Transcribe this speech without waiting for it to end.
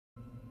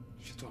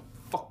Shit's all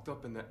fucked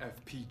up in the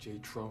FP,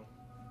 J-Tro.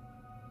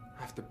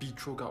 After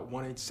B-Tro got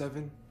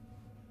 187,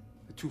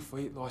 the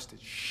 248 lost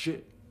its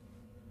shit.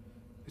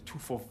 The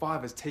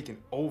 245 has taken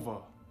over.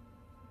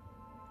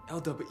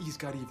 LWE's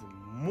got even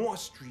more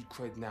street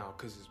cred now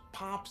because his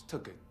pops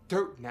took a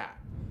dirt nap.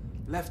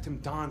 Left him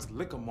Don's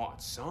Liquor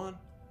Mart, son.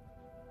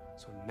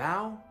 So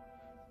now,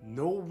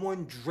 no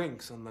one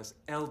drinks unless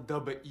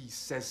LWE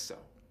says so.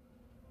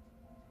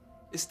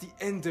 It's the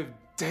end of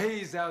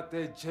days out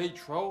there,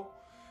 J-Tro.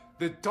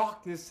 The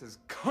darkness has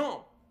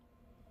come.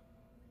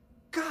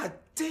 God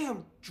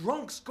damn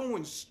drunks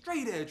going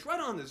straight edge right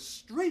on the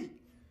street.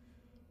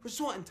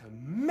 Resorting to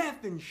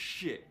meth and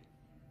shit.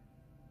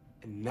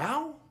 And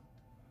now,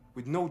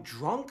 with no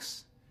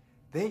drunks,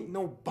 there ain't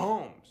no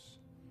bums.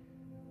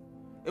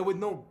 And with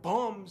no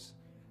bums,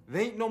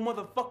 there ain't no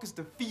motherfuckers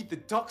to feed the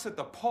ducks at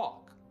the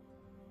park.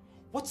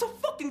 What's a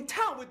fucking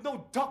town with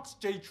no ducks,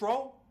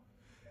 J-Tro?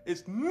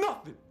 It's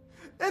nothing.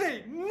 It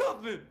ain't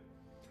nothing.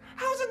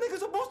 How's a nigga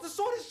supposed to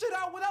sort this shit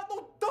out without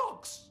no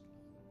ducks?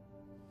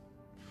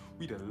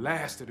 We the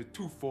last of the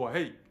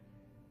 248.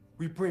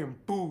 We bring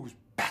booze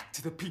back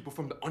to the people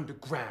from the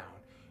underground,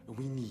 and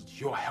we need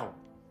your help.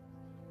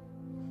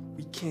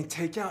 We can't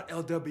take out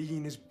LWE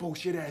and this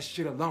bullshit ass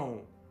shit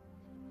alone.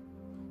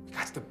 We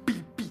got to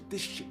beat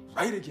this shit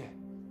right again.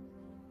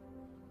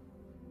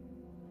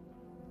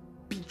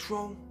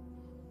 B-Tro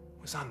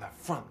was on the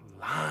front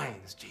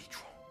lines,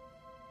 J-Tro.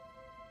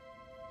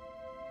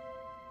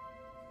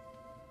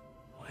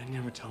 Why didn't you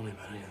ever tell me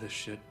about any of this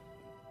shit?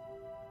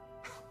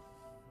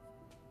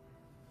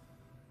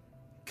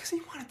 Because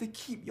he wanted to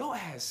keep your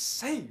ass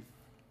safe.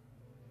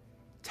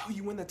 Tell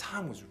you when the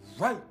time was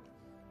right.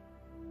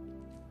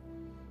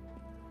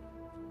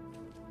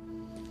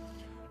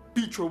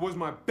 B-Tro was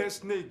my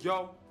best nigga,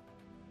 yo.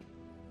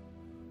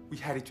 We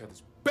had each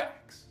other's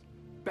backs,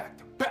 back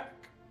to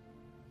back.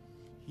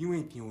 You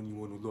ain't the only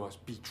one who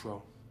lost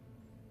B-Tro.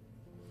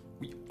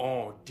 We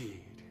all did.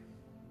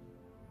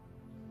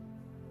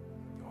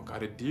 Y'all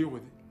gotta deal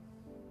with it.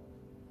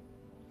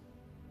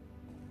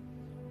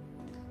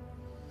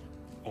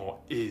 Or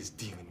is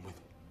dealing with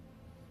it.